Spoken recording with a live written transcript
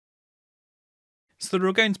So there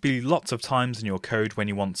are going to be lots of times in your code when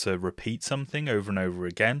you want to repeat something over and over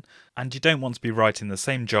again, and you don't want to be writing the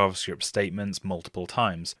same JavaScript statements multiple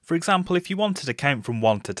times. For example, if you wanted to count from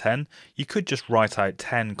 1 to 10, you could just write out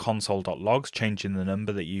 10 console.logs, changing the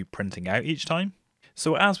number that you're printing out each time.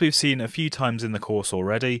 So as we've seen a few times in the course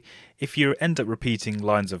already, if you end up repeating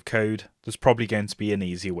lines of code, there's probably going to be an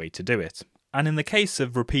easier way to do it. And in the case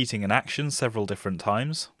of repeating an action several different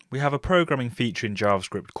times, we have a programming feature in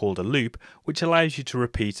JavaScript called a loop, which allows you to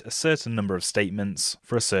repeat a certain number of statements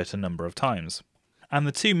for a certain number of times. And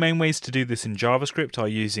the two main ways to do this in JavaScript are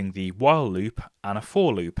using the while loop and a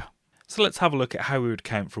for loop. So let's have a look at how we would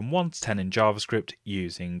count from 1 to 10 in JavaScript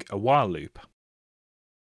using a while loop.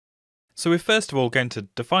 So we're first of all going to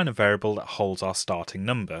define a variable that holds our starting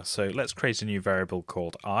number. So let's create a new variable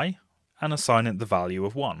called I and assign it the value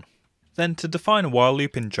of 1. Then to define a while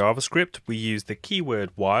loop in JavaScript, we use the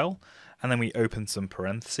keyword while, and then we open some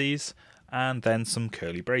parentheses, and then some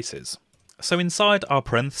curly braces. So inside our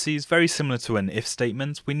parentheses, very similar to an if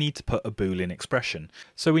statement, we need to put a Boolean expression.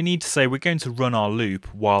 So we need to say we're going to run our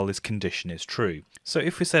loop while this condition is true. So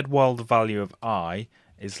if we said while the value of I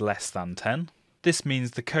is less than 10, this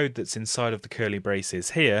means the code that's inside of the curly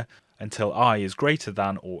braces here until I is greater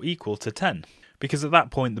than or equal to 10. Because at that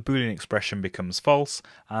point the Boolean expression becomes false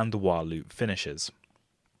and the while loop finishes.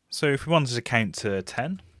 So if we wanted to count to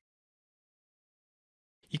 10,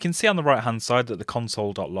 you can see on the right hand side that the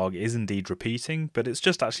console.log is indeed repeating, but it's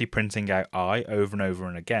just actually printing out I over and over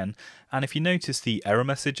and again. And if you notice the error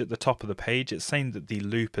message at the top of the page, it's saying that the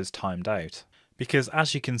loop has timed out. Because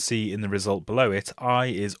as you can see in the result below it, I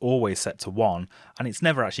is always set to 1 and it's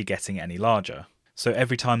never actually getting any larger. So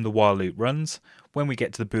every time the while loop runs, when we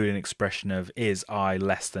get to the Boolean expression of is I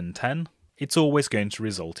less than 10, it's always going to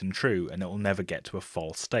result in true and it will never get to a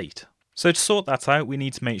false state. So to sort that out, we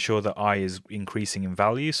need to make sure that I is increasing in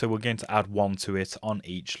value, so we're going to add 1 to it on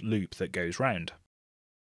each loop that goes round.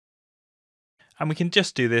 And we can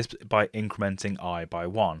just do this by incrementing I by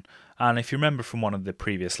 1. And if you remember from one of the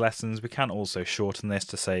previous lessons, we can also shorten this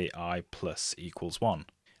to say I plus equals 1.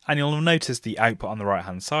 And you'll notice the output on the right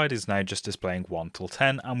hand side is now just displaying 1 till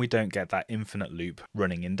 10, and we don't get that infinite loop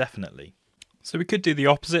running indefinitely. So we could do the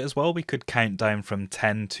opposite as well. We could count down from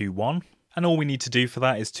 10 to 1, and all we need to do for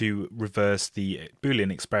that is to reverse the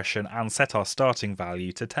Boolean expression and set our starting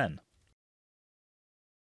value to 10.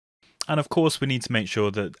 And of course we need to make sure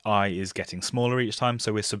that I is getting smaller each time,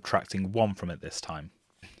 so we're subtracting 1 from it this time.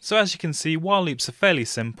 So as you can see, while loops are fairly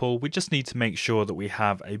simple. We just need to make sure that we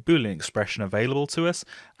have a Boolean expression available to us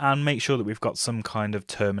and make sure that we've got some kind of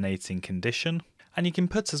terminating condition. And you can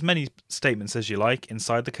put as many statements as you like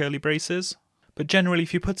inside the curly braces, but generally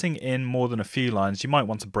if you're putting in more than a few lines, you might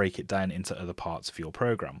want to break it down into other parts of your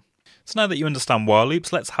program. So now that you understand while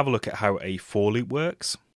loops, let's have a look at how a for loop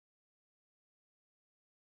works.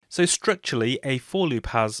 So structurally, a for loop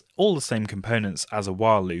has all the same components as a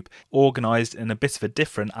while loop, organised in a bit of a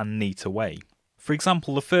different and neater way. For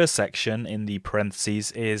example, the first section in the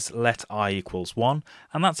parentheses is let I equals 1,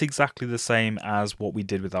 and that's exactly the same as what we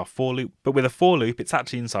did with our for loop, but with a for loop it's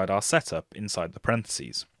actually inside our setup, inside the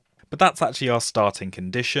parentheses. But that's actually our starting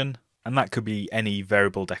condition, and that could be any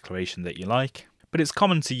variable declaration that you like. But it's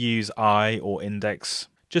common to use I or index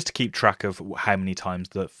just to keep track of how many times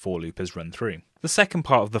the for loop has run through. The second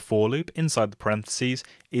part of the for loop, inside the parentheses,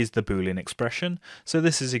 is the Boolean expression. So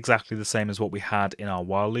this is exactly the same as what we had in our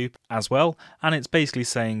while loop as well, and it's basically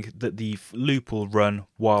saying that the loop will run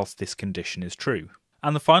whilst this condition is true.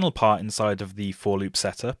 And the final part inside of the for loop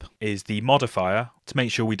setup is the modifier to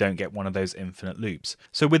make sure we don't get one of those infinite loops.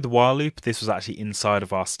 So with the while loop, this was actually inside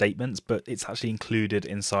of our statements, but it's actually included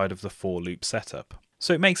inside of the for loop setup.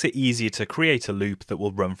 So it makes it easier to create a loop that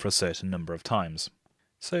will run for a certain number of times.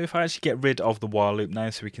 So if I actually get rid of the while loop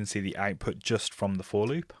now so we can see the output just from the for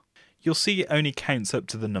loop, you'll see it only counts up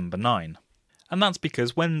to the number 9. And that's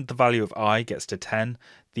because when the value of I gets to 10,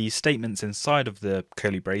 the statements inside of the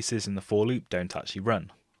curly braces in the for loop don't actually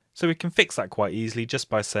run. So we can fix that quite easily just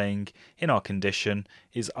by saying in our condition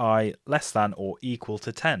is I less than or equal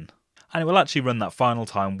to 10. And it will actually run that final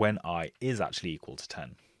time when I is actually equal to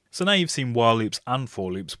 10. So now you've seen while loops and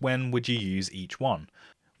for loops, when would you use each one?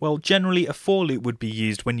 Well, generally a for loop would be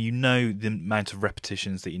used when you know the amount of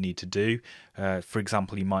repetitions that you need to do. For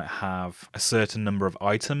example, you might have a certain number of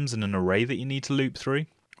items in an array that you need to loop through.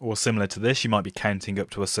 Or similar to this, you might be counting up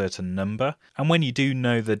to a certain number. And when you do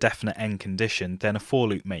know the definite end condition, then a for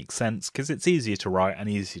loop makes sense because it's easier to write and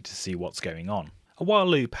easier to see what's going on. A while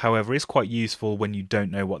loop, however, is quite useful when you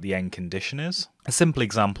don't know what the end condition is. A simple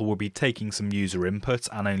example would be taking some user input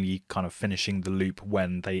and only kind of finishing the loop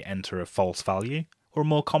when they enter a false value. Or a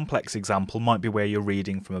more complex example might be where you're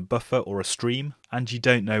reading from a buffer or a stream, and you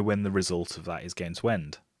don't know when the result of that is going to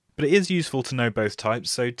end. But it is useful to know both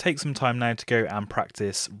types, so take some time now to go and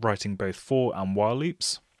practice writing both for and while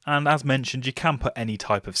loops. And as mentioned, you can put any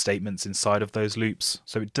type of statements inside of those loops,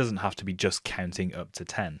 so it doesn't have to be just counting up to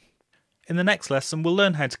 10. In the next lesson, we'll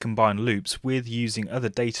learn how to combine loops with using other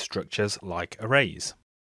data structures like arrays.